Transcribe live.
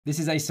This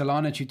is a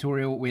Solana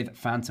tutorial with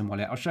Phantom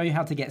Wallet. I'll show you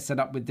how to get set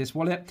up with this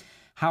wallet,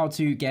 how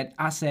to get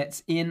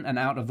assets in and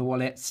out of the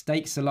wallet,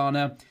 stake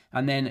Solana,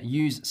 and then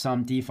use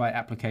some DeFi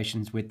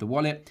applications with the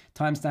wallet.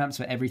 Timestamps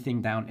for everything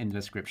down in the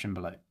description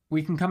below.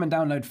 We can come and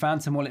download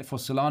Phantom Wallet for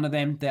Solana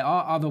then. There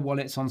are other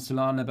wallets on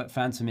Solana, but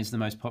Phantom is the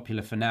most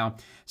popular for now.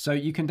 So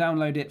you can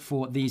download it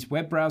for these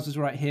web browsers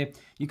right here.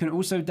 You can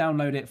also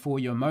download it for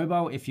your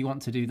mobile if you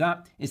want to do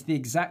that. It's the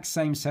exact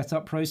same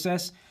setup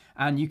process,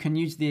 and you can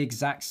use the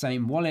exact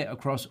same wallet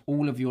across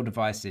all of your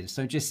devices.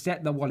 So just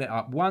set the wallet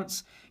up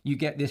once, you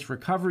get this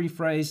recovery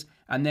phrase,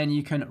 and then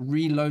you can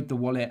reload the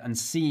wallet and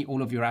see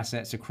all of your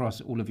assets across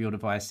all of your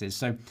devices.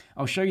 So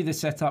I'll show you the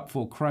setup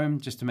for Chrome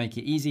just to make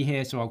it easy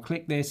here. So I'll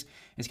click this.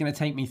 It's going to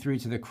take me through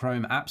to the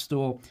Chrome App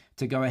Store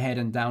to go ahead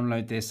and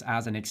download this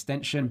as an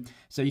extension.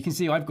 So you can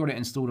see I've got it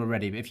installed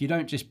already, but if you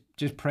don't, just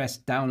press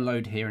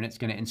download here and it's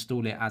going to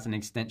install it as an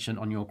extension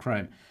on your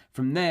Chrome.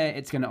 From there,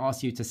 it's going to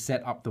ask you to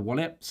set up the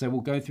wallet. So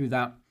we'll go through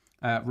that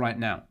right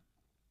now.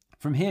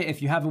 From here,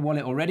 if you have a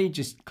wallet already,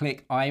 just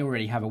click I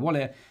already have a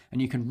wallet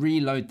and you can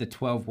reload the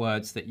 12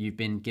 words that you've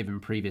been given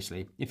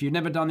previously. If you've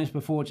never done this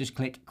before, just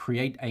click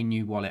create a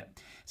new wallet.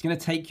 It's going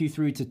to take you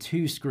through to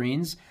two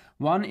screens.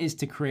 One is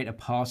to create a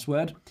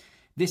password.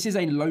 This is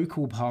a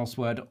local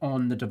password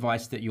on the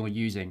device that you're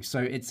using. So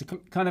it's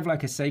kind of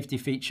like a safety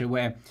feature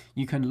where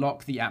you can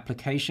lock the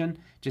application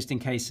just in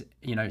case,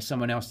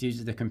 someone else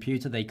uses the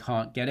computer, they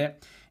can't get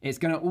it. It's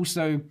going to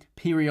also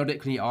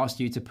periodically ask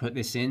you to put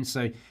this in.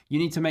 So you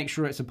need to make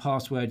sure it's a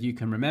password you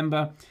can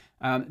remember.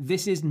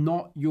 This is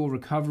not your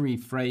recovery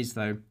phrase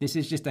though. This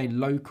is just a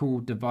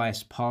local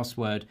device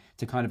password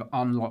to kind of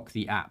unlock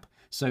the app.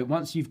 So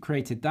once you've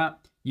created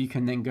that, you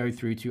can then go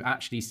through to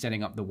actually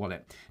setting up the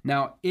wallet.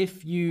 Now,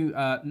 if you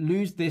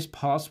lose this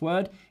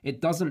password, it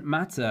doesn't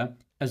matter.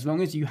 As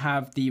long as you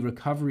have the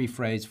recovery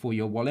phrase for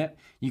your wallet,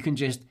 you can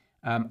just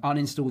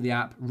uninstall the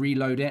app,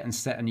 reload it, and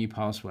set a new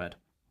password.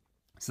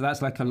 So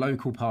that's like a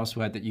local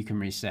password that you can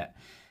reset.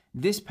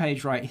 This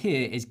page right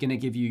here is going to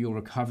give you your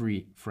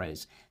recovery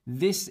phrase.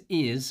 This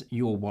is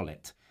your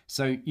wallet.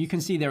 So you can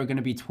see there are going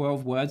to be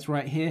 12 words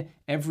right here.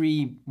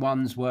 Every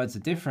one's words are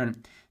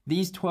different.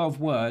 These 12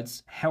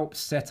 words help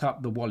set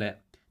up the wallet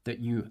that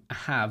you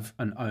have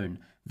and own.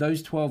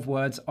 Those 12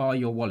 words are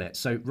your wallet.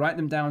 So write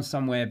them down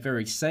somewhere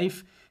very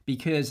safe,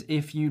 because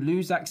if you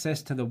lose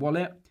access to the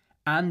wallet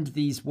and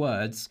these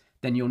words,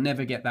 then you'll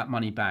never get that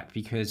money back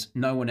because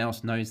no one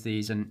else knows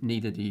these and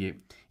neither do you.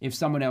 If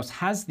someone else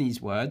has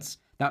these words,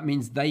 that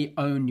means they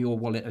own your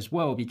wallet as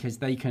well, because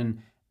they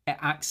can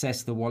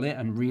access the wallet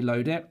and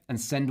reload it and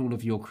send all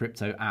of your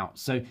crypto out.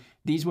 So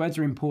these words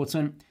are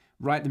important.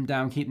 Write them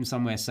down, keep them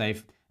somewhere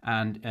safe,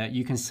 and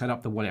you can set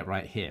up the wallet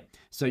right here.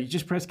 So you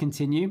just press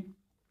continue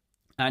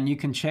and you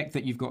can check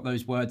that you've got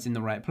those words in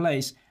the right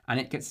place, and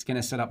it's going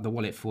to set up the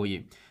wallet for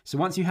you. So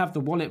once you have the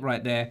wallet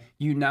right there,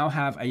 you now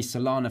have a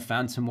Solana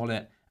Phantom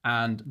Wallet,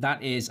 and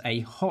that is a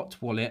hot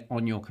wallet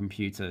on your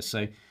computer.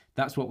 So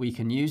that's what we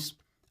can use.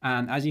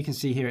 And as you can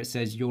see here, it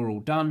says you're all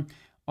done.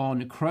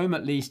 On Chrome,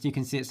 at least, you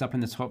can see it's up in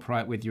the top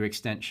right with your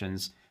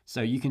extensions.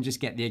 So you can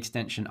just get the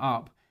extension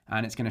up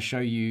and it's going to show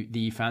you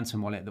the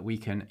Phantom Wallet that we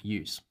can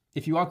use.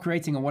 If you are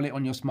creating a wallet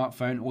on your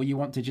smartphone, or you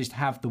want to just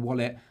have the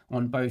wallet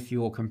on both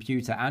your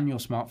computer and your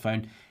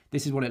smartphone,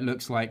 this is what it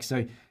looks like.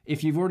 So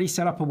if you've already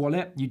set up a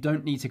wallet, you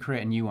don't need to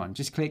create a new one.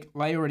 Just click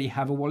I already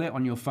have a wallet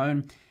on your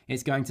phone.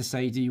 It's going to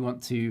say, do you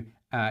want to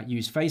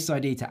use Face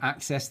ID to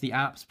access the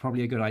apps?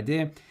 Probably a good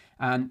idea.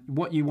 And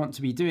what you want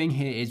to be doing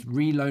here is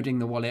reloading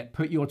the wallet,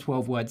 put your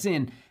 12 words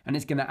in, and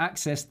it's going to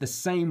access the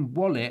same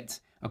wallet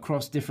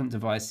across different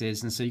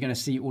devices. And so you're going to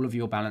see all of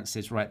your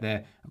balances right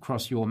there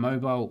across your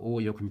mobile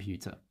or your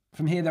computer.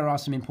 From here, there are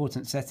some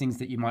important settings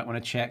that you might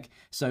want to check.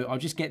 So I'll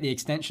just get the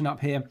extension up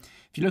here.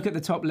 If you look at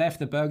the top left,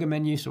 the burger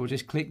menu, so we'll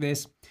just click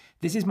this.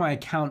 This is my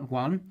account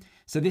one.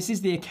 So this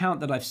is the account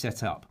that I've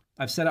set up.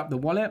 I've set up the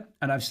wallet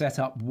and I've set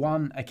up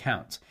one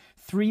account.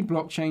 3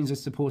 blockchains are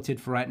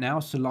supported for right now: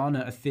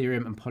 Solana,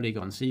 Ethereum, and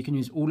Polygon. So you can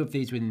use all of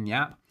these within the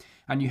app,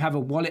 and you have a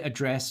wallet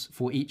address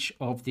for each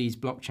of these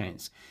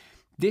blockchains.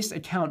 This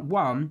account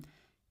one,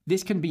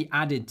 this can be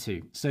added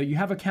to. So you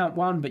have account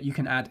 1, but you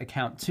can add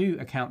account 2,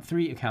 account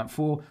 3, account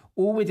 4,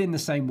 all within the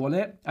same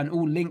wallet and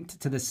all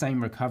linked to the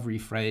same recovery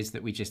phrase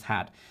that we just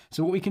had.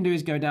 So what we can do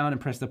is go down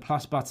and press the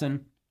plus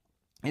button.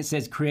 It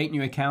says create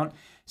new account.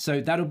 So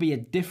that'll be a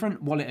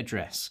different wallet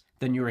address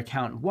than your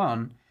account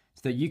 1.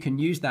 So you can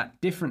use that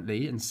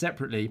differently and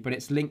separately, but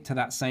it's linked to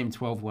that same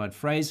 12-word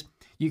phrase.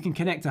 You can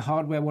connect a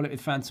hardware wallet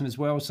with Phantom as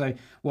well. So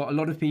what a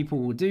lot of people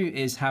will do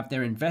is have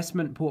their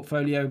investment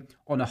portfolio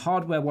on a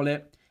hardware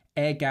wallet,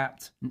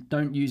 air-gapped,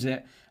 don't use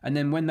it. And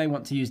then when they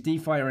want to use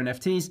DeFi or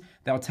NFTs,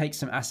 they'll take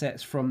some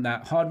assets from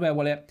that hardware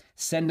wallet,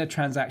 send a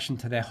transaction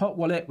to their hot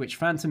wallet, which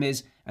Phantom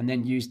is, and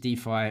then use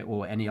DeFi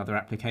or any other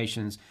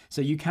applications.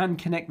 So you can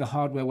connect the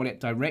hardware wallet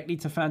directly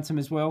to Phantom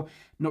as well.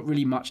 Not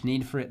really much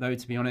need for it though,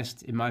 to be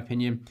honest, in my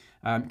opinion,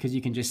 because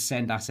you can just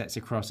send assets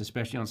across,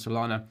 especially on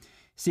Solana.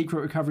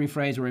 Secret recovery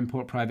phrase or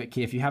import private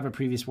key. If you have a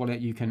previous wallet,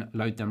 you can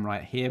load them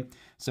right here.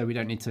 So we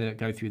don't need to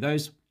go through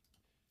those.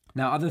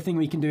 Now, other thing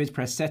we can do is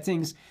press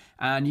settings,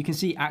 and you can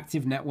see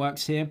active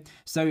networks here.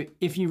 So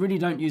if you really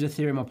don't use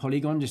Ethereum or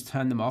Polygon, just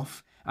turn them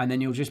off, and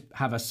then you'll just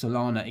have a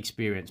Solana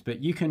experience.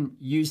 But you can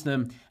use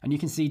them, and you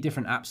can see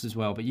different apps as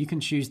well. But you can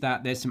choose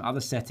that. There's some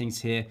other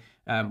settings here,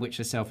 which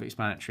are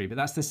self-explanatory. But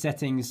that's the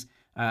settings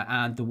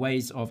and the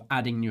ways of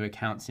adding new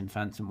accounts in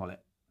Phantom Wallet.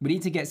 We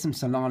need to get some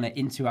Solana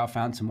into our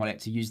Phantom Wallet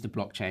to use the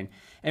blockchain.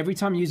 Every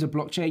time you use a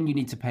blockchain, you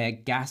need to pay a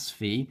gas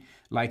fee,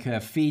 like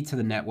a fee to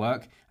the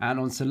network. And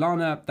on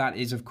Solana, that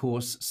is, of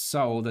course,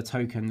 SOL, the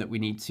token that we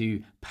need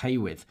to pay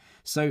with.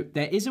 So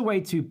there is a way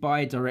to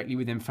buy directly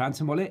within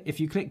Phantom Wallet. If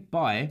you click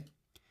buy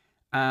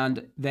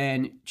and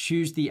then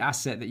choose the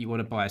asset that you want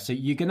to buy. So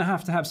you're going to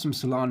have some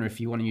Solana if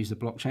you want to use the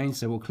blockchain.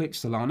 So we'll click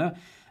Solana.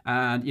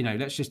 And,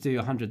 let's just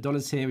do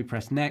 $100 here. We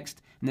press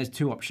next. And there's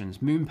two options,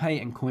 MoonPay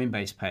and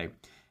Coinbase Pay.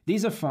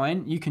 These are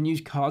fine. You can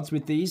use cards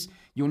with these.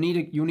 You'll need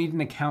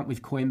an account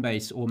with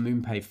Coinbase or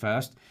MoonPay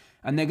first,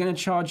 and they're going to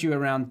charge you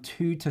around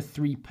 2 to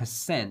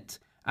 3%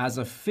 as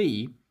a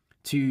fee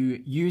to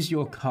use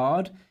your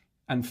card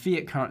and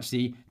fiat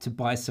currency to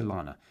buy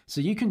Solana.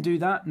 So you can do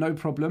that, no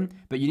problem,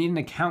 but you need an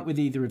account with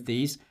either of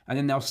these, and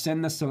then they'll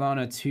send the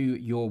Solana to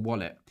your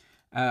wallet.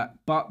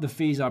 But the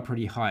fees are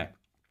pretty high.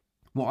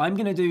 What I'm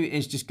going to do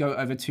is just go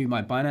over to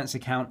my Binance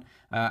account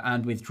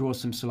and withdraw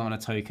some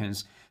Solana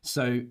tokens.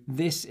 So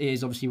this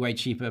is obviously way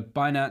cheaper.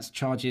 Binance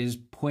charges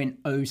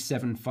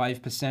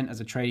 0.075% as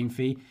a trading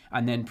fee,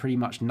 and then pretty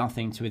much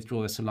nothing to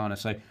withdraw the Solana.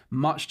 So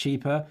much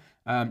cheaper.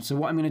 So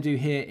what I'm going to do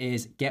here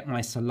is get my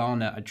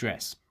Solana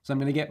address. So I'm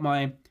going to get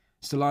my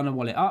Solana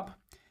wallet up,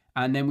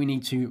 and then we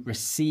need to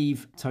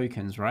receive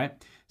tokens,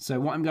 right? So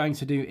what I'm going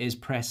to do is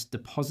press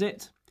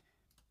deposit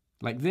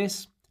like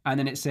this. And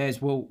then it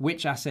says, well,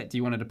 which asset do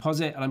you want to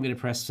deposit? And I'm going to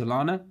press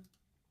Solana.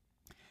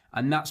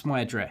 And that's my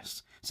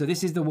address. So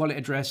this is the wallet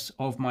address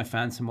of my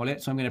Phantom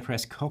Wallet. So I'm going to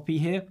press copy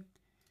here.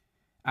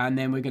 And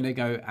then we're going to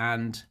go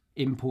and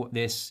import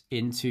this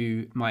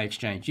into my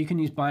exchange. You can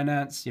use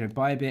Binance,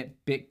 Bybit,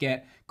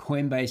 BitGet,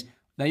 Coinbase.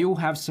 They all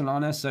have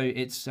Solana, so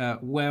it's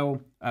well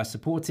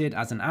supported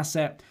as an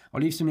asset.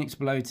 I'll leave some links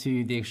below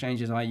to the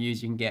exchanges I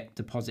use. You can get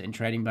deposit and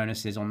trading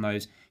bonuses on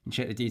those. You can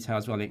check the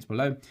details well, links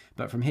below.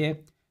 But from here,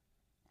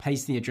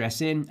 paste the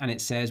address in, and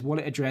it says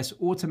wallet address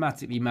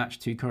automatically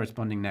matched to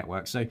corresponding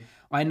network. So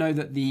I know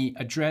that the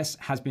address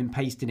has been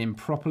pasted in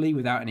properly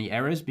without any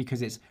errors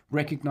because it's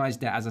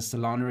recognized it as a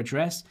Solana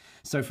address.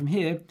 So from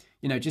here,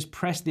 just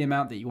press the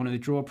amount that you want to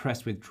withdraw,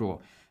 press withdraw.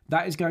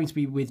 That is going to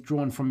be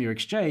withdrawn from your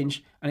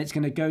exchange, and it's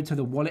going to go to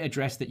the wallet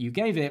address that you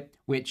gave it,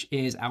 which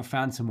is our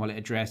Phantom Wallet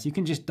address. You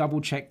can just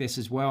double check this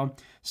as well.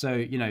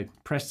 So,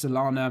 press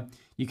Solana,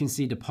 you can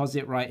see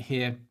deposit right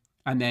here.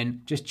 And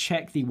then just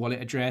check the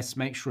wallet address,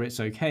 make sure it's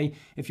okay.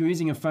 If you're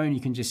using a phone,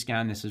 you can just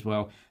scan this as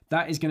well.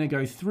 That is going to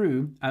go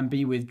through and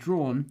be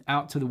withdrawn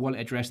out to the wallet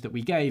address that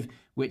we gave,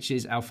 which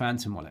is our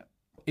Phantom Wallet.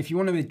 If you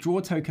want to withdraw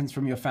tokens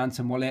from your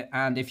Phantom Wallet,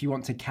 and if you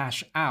want to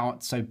cash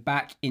out, so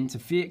back into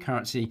fiat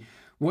currency,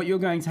 what you're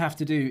going to have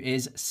to do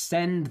is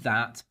send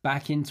that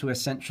back into a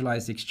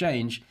centralized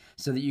exchange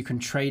so that you can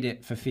trade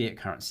it for fiat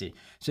currency.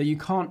 So you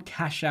can't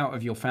cash out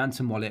of your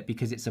Phantom Wallet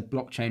because it's a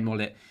blockchain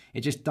wallet.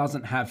 It just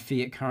doesn't have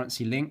fiat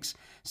currency links.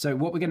 So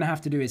what we're going to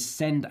have to do is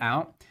send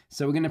out.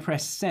 So we're going to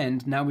press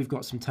send. Now we've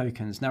got some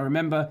tokens. Now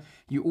remember,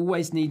 you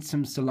always need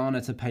some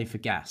Solana to pay for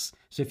gas.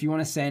 So if you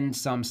want to send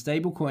some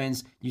stable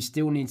coins, you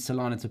still need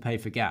Solana to pay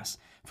for gas.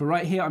 For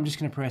right here, I'm just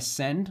going to press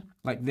send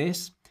like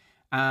this.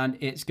 And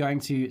it's going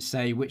to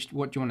say what do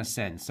you want to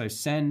send. So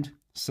send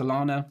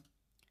Solana,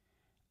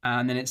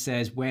 and then it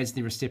says where's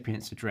the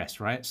recipient's address,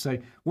 right? So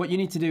what you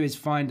need to do is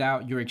find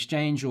out your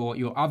exchange or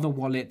your other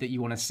wallet that you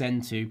want to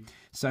send to.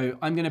 So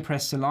I'm going to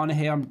press Solana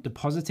here. I'm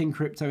depositing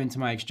crypto into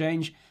my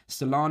exchange,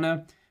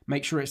 Solana.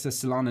 Make sure it's the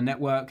Solana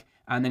network,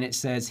 and then it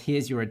says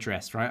here's your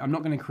address, right? I'm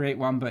not going to create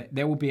one, but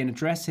there will be an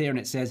address here, and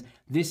it says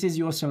this is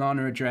your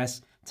Solana address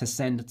to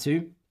send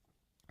to.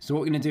 So what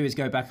we're going to do is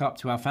go back up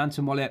to our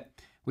Phantom Wallet.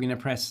 We're going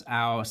to press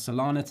our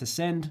Solana to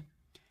send,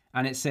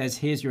 and it says,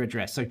 here's your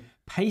address. So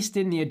paste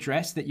in the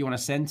address that you want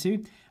to send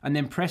to, and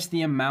then press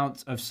the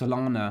amount of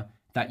Solana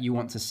that you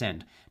want to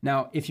send.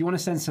 Now, if you want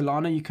to send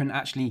Solana, you can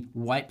actually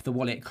wipe the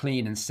wallet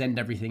clean and send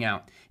everything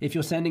out. If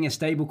you're sending a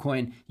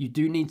stablecoin, you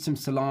do need some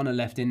Solana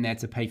left in there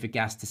to pay for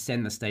gas to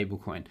send the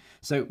stablecoin.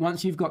 So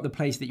once you've got the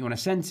place that you want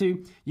to send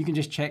to, you can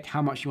just check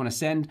how much you want to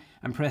send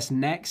and press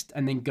next,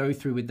 and then go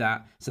through with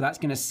that. So that's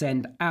going to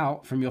send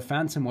out from your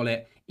Phantom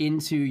Wallet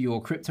into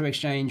your crypto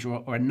exchange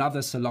or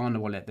another Solana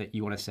wallet that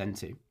you want to send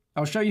to.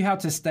 I'll show you how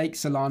to stake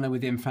Solana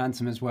within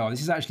Phantom as well.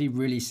 This is actually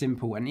really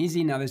simple and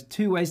easy. Now there's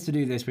two ways to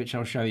do this, which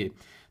I'll show you.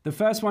 The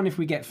first one, if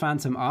we get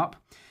Phantom up,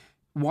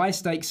 why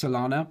stake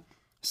Solana?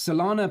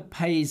 Solana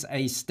pays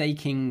a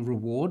staking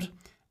reward,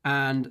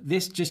 and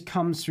this just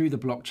comes through the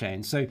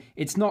blockchain. So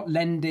it's not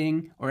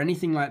lending or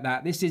anything like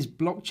that. This is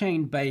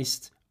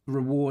blockchain-based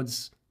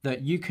rewards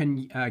that you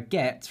can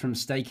get from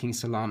staking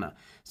Solana.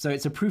 So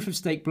it's a proof of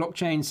stake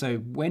blockchain. So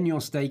when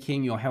you're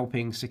staking, you're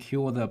helping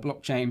secure the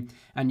blockchain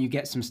and you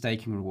get some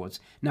staking rewards.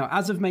 Now,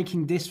 as of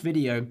making this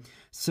video,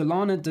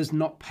 Solana does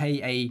not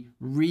pay a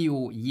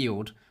real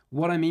yield.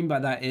 What I mean by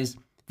that is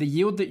the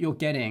yield that you're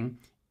getting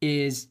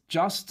is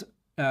just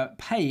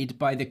paid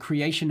by the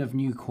creation of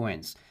new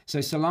coins. So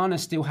Solana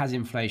still has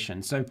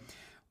inflation. So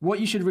what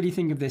you should really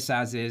think of this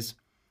as is,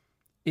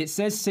 it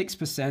says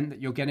 6%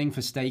 that you're getting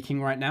for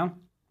staking right now.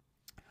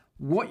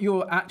 What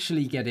you're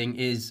actually getting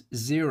is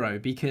 0,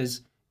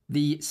 because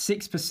the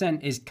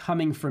 6% is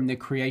coming from the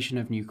creation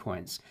of new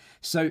coins.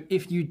 So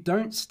if you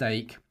don't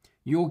stake,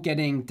 you're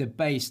getting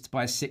debased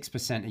by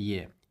 6% a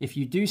year. If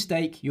you do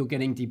stake, you're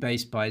getting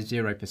debased by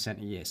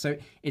 0% a year. So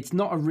it's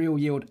not a real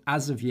yield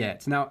as of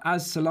yet. Now,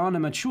 as Solana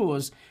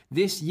matures,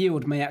 this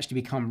yield may actually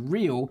become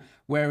real,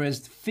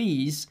 whereas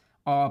fees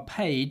are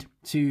paid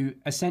to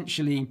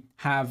essentially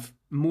have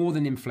more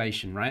than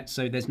inflation, right?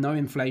 So there's no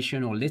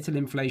inflation or little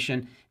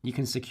inflation. You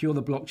can secure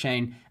the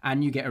blockchain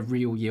and you get a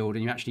real yield,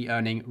 and you're actually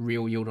earning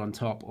real yield on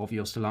top of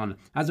your Solana.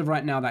 As of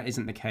right now, that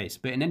isn't the case.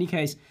 But in any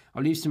case,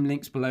 I'll leave some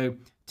links below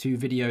to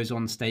videos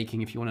on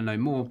staking if you want to know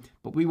more,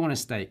 but we want to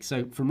stake.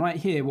 So from right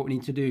here, what we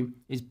need to do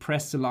is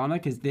press Solana,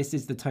 because this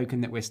is the token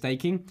that we're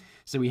staking.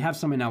 So we have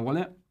some in our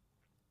wallet.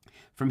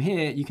 From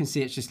here, you can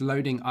see it's just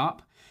loading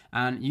up,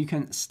 and you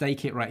can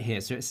stake it right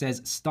here. So it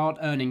says start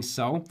earning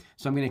SOL.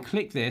 So I'm going to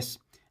click this,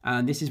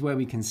 and this is where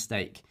we can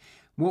stake.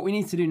 What we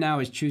need to do now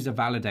is choose a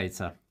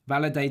validator.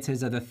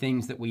 Validators are the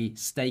things that we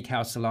stake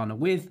our Solana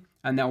with,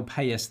 and they'll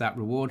pay us that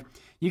reward.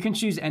 You can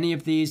choose any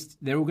of these.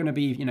 They're all going to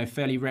be,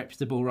 fairly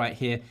reputable right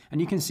here.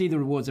 And you can see the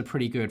rewards are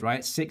pretty good,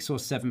 right? 6 or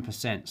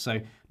 7%. So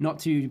not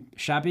too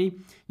shabby.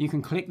 You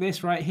can click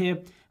this right here,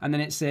 and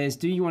then it says,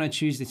 do you want to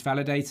choose this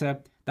validator?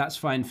 That's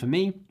fine for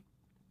me.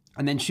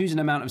 And then choose an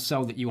amount of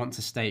SOL that you want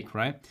to stake,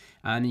 right?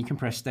 And you can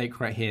press stake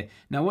right here.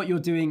 Now what you're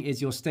doing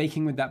is you're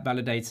staking with that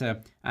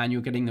validator and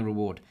you're getting the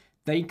reward.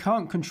 They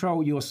can't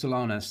control your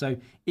Solana. So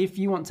if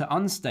you want to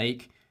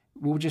unstake,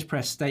 we'll just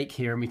press stake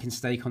here and we can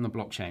stake on the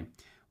blockchain.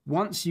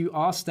 Once you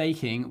are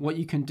staking, what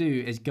you can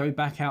do is go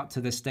back out to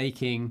the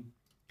staking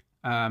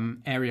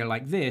area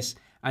like this,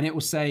 and it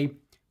will say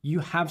you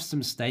have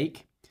some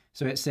stake.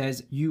 So it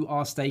says you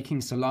are staking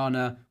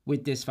Solana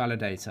with this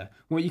validator.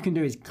 What you can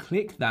do is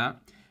click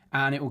that,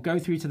 and it will go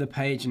through to the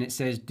page, and it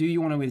says, do you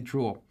want to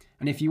withdraw?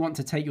 And if you want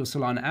to take your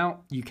Solana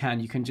out, you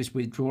can just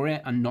withdraw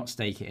it and not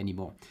stake it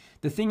anymore.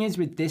 The thing is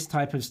with this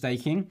type of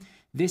staking,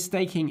 this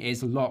staking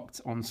is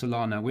locked on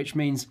Solana, which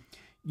means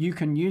you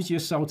can use your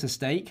SOL to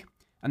stake,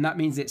 and that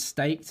means it's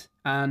staked,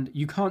 and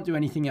you can't do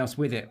anything else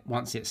with it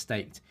once it's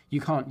staked.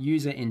 You can't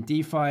use it in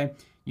DeFi.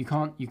 You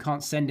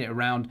can't send it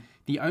around.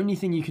 The only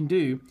thing you can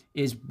do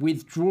is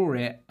withdraw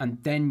it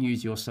and then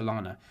use your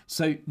Solana.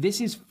 So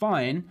this is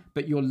fine,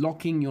 but you're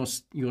locking your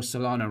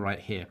Solana right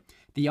here.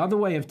 The other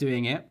way of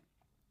doing it,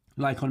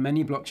 like on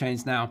many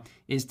blockchains now,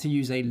 is to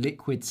use a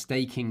liquid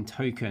staking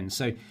token.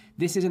 So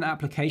this is an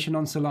application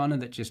on Solana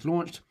that just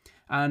launched.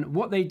 And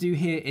what they do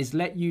here is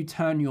let you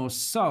turn your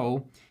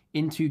SOL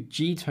into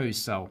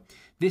JitoSOL.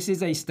 This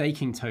is a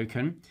staking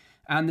token.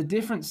 And the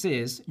difference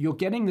is you're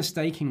getting the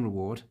staking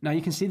reward. Now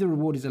you can see the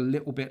reward is a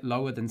little bit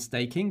lower than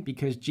staking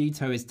because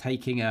Jito is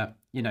taking a,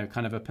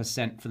 kind of a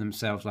percent for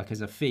themselves, like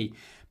as a fee.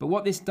 But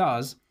what this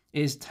does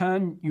is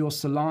turn your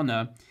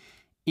Solana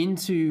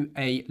into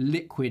a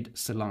liquid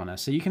Solana.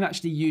 So you can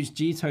actually use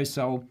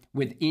JitoSOL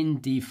within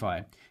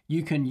DeFi.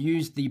 You can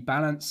use the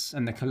balance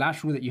and the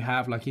collateral that you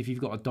have, like if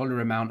you've got a dollar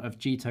amount of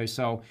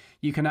JitoSOL,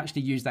 you can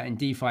actually use that in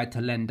DeFi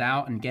to lend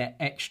out and get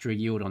extra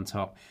yield on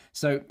top.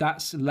 So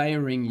that's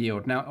layering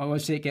yield. Now,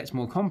 obviously it gets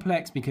more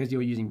complex because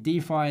you're using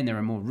DeFi and there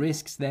are more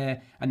risks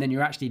there. And then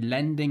you're actually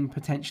lending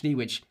potentially,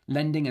 which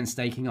lending and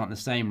staking aren't the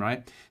same,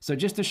 right? So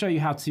just to show you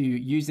how to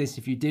use this,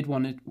 if you did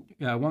want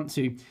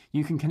to,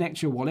 you can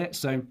connect your wallet.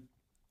 So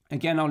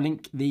again, I'll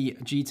link the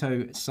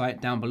Jito site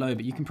down below,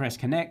 but you can press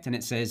connect and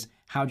it says,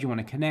 how do you want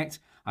to connect?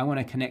 I want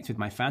to connect with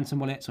my Phantom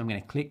Wallet, so I'm going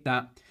to click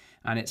that.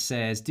 And it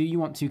says, do you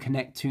want to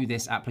connect to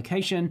this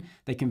application?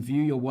 They can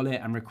view your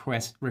wallet and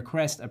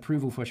request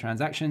approval for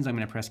transactions. I'm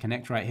going to press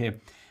connect right here.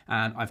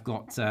 And I've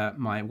got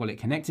my wallet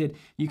connected.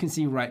 You can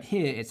see right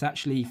here, it's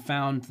actually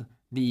found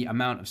the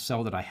amount of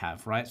SOL that I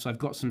have, right? So I've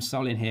got some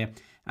SOL in here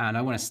and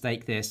I want to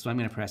stake this. So I'm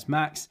going to press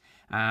max.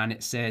 And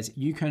it says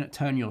you can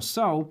turn your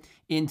SOL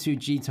into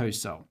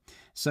JitoSOL.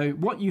 So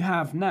what you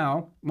have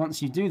now,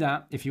 once you do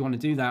that, if you want to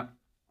do that,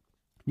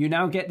 you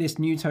now get this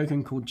new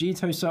token called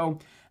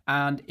JitoSOL,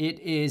 and it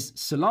is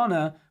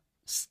Solana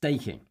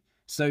staking.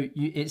 So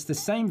it's the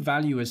same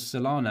value as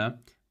Solana,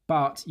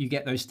 but you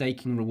get those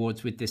staking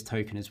rewards with this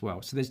token as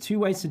well. So there's two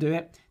ways to do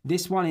it.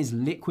 This one is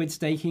liquid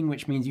staking,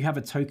 which means you have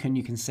a token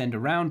you can send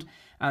around.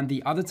 And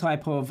the other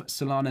type of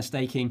Solana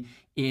staking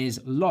is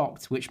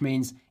locked, which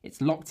means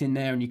it's locked in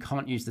there and you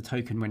can't use the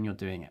token when you're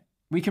doing it.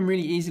 We can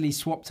really easily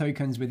swap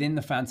tokens within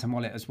the Phantom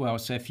Wallet as well.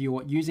 So if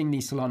you're using the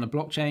Solana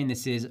blockchain,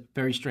 this is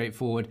very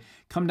straightforward.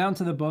 Come down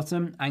to the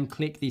bottom and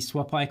click the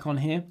swap icon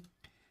here.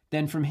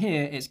 Then from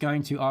here, it's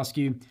going to ask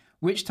you,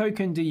 which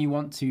token do you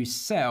want to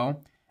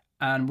sell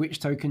and which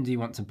token do you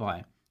want to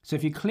buy? So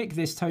if you click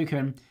this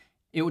token,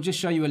 it will just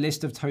show you a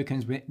list of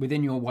tokens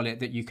within your wallet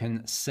that you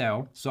can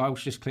sell. So I'll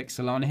just click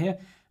Solana here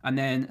and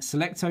then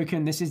select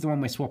token. This is the one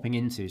we're swapping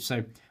into.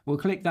 So we'll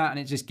click that and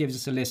it just gives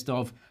us a list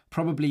of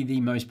probably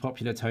the most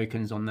popular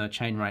tokens on the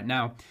chain right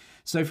now.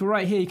 So for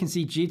right here, you can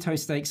see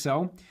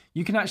JitoSOL.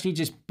 You can actually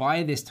just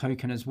buy this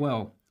token as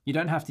well. You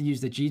don't have to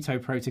use the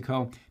Jito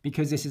protocol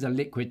because this is a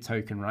liquid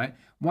token, right?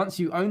 Once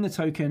you own the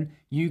token,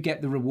 you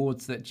get the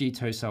rewards that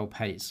JitoSOL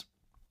pays.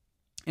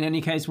 In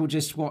any case, we'll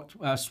just swap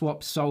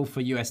SOL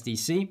for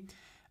USDC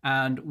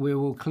and we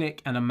will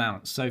click an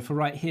amount. So for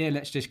right here,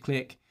 let's just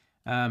click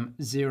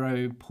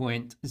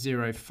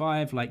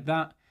 0.05 like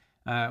that,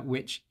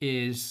 which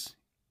is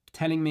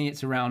telling me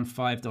it's around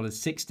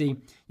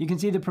 $5.60. You can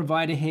see the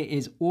provider here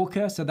is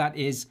Orca. So that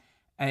is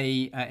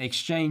a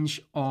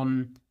exchange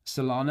on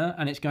Solana,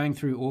 and it's going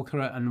through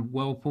Orca and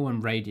Whirlpool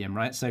and Radium,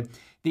 right? So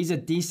these are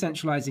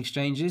decentralized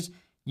exchanges.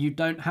 You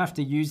don't have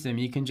to use them.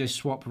 You can just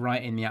swap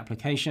right in the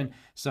application.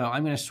 So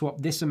I'm going to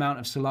swap this amount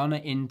of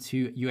Solana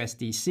into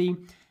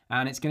USDC,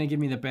 and it's going to give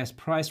me the best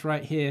price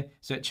right here.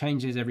 So it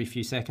changes every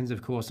few seconds,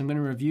 of course. I'm going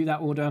to review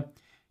that order.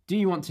 Do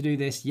you want to do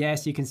this?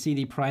 Yes, you can see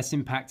the price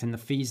impact and the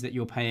fees that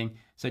you're paying.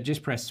 So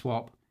just press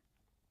swap.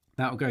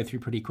 That will go through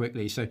pretty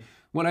quickly. So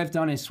what I've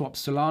done is swap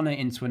Solana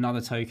into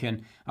another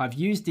token. I've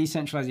used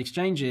decentralized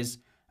exchanges,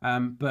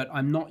 but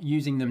I'm not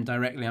using them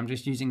directly. I'm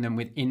just using them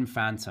within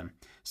Phantom.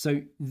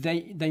 So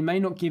they may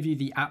not give you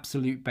the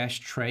absolute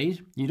best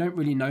trade. You don't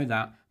really know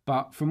that.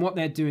 But from what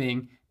they're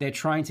doing, they're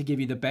trying to give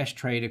you the best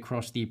trade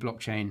across the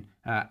blockchain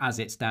as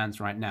it stands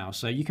right now.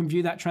 So you can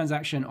view that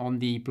transaction on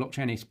the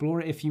Blockchain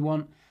Explorer if you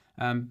want.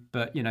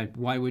 But, you know,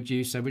 why would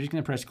you? So we're just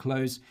going to press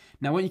close.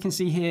 Now, what you can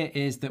see here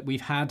is that we've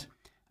had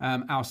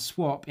our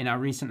swap in our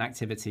recent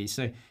activity.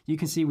 So you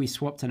can see we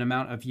swapped an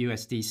amount of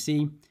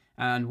USDC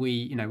and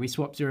we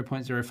swapped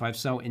 0.05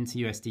 SOL into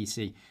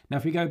USDC. Now,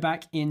 if we go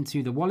back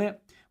into the wallet,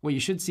 what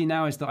you should see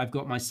now is that I've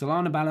got my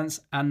Solana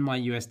balance and my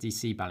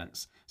USDC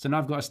balance. So now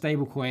I've got a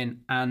stable coin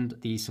and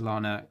the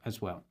Solana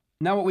as well.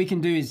 Now what we can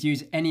do is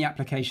use any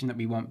application that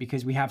we want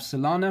because we have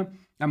Solana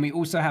and we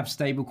also have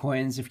stable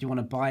coins if you want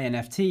to buy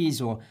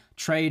NFTs or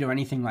trade or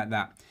anything like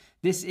that.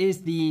 This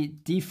is the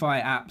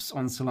DeFi apps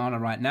on Solana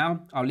right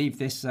now. I'll leave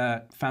this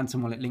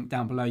Phantom Wallet link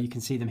down below. You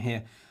can see them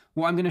here.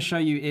 What I'm going to show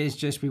you is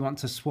just we want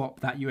to swap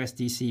that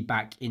USDC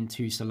back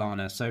into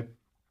Solana. So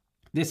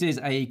this is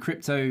a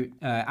crypto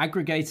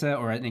aggregator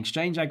or an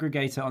exchange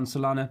aggregator on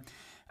Solana,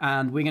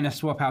 and we're going to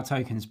swap our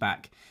tokens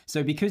back.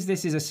 So because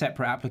this is a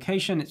separate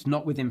application, it's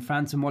not within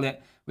Phantom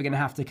Wallet, we're going to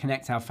have to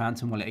connect our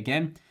Phantom Wallet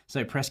again.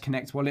 So press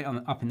Connect Wallet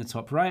up in the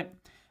top right,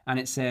 and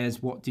it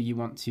says, what do you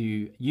want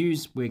to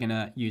use? We're going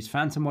to use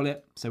Phantom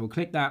Wallet. So we'll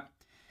click that.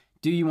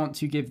 Do you want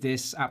to give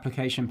this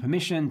application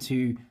permission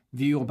to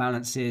view your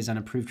balances and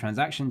approve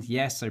transactions?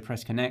 Yes, so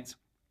press Connect.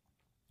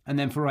 And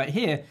then for right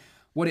here,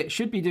 what it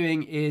should be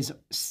doing is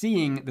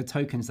seeing the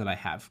tokens that I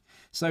have.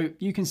 So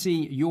you can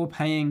see you're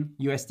paying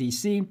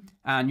USDC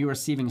and you're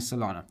receiving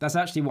Solana. That's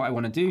actually what I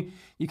want to do.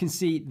 You can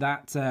see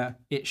that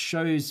it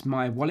shows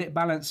my wallet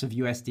balance of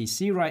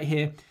USDC right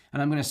here,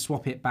 and I'm going to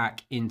swap it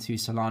back into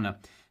Solana.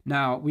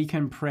 Now we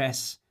can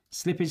press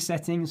slippage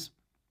settings.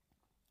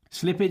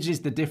 Slippage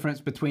is the difference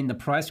between the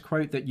price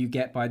quote that you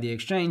get by the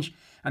exchange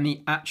and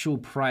the actual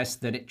price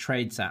that it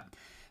trades at.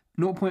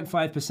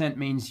 0.5%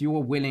 means you're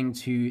willing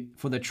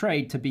for the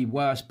trade to be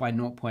worse by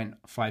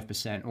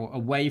 0.5% or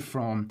away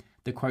from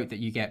the quote that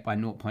you get by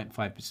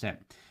 0.5%.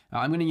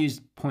 I'm going to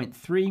use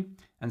 0.3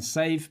 and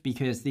save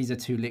because these are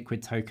two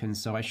liquid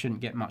tokens, so I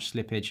shouldn't get much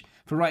slippage.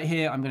 For right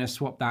here, I'm going to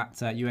swap that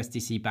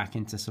USDC back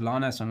into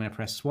Solana, so I'm going to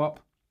press swap.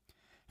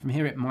 From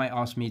here, it might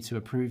ask me to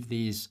approve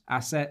these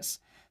assets.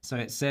 So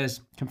it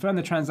says, confirm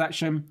the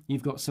transaction.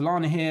 You've got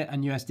Solana here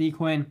and USD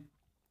coin.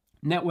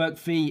 Network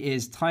fee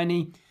is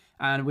tiny,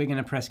 and we're going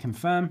to press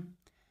confirm.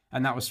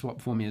 And that was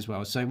swapped for me as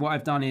well. So what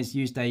I've done is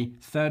used a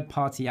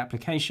third-party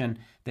application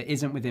that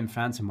isn't within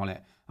Phantom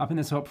Wallet. Up in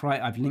the top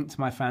right, I've linked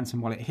my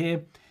Phantom Wallet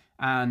here,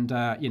 and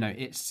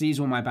it sees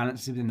all my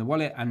balances within the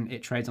wallet and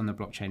it trades on the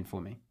blockchain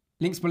for me.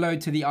 Links below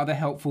to the other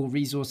helpful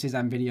resources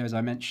and videos I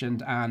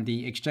mentioned and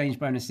the exchange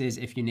bonuses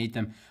if you need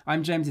them.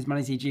 I'm James, it's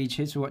MoneyTG.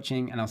 Cheers for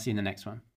watching, and I'll see you in the next one.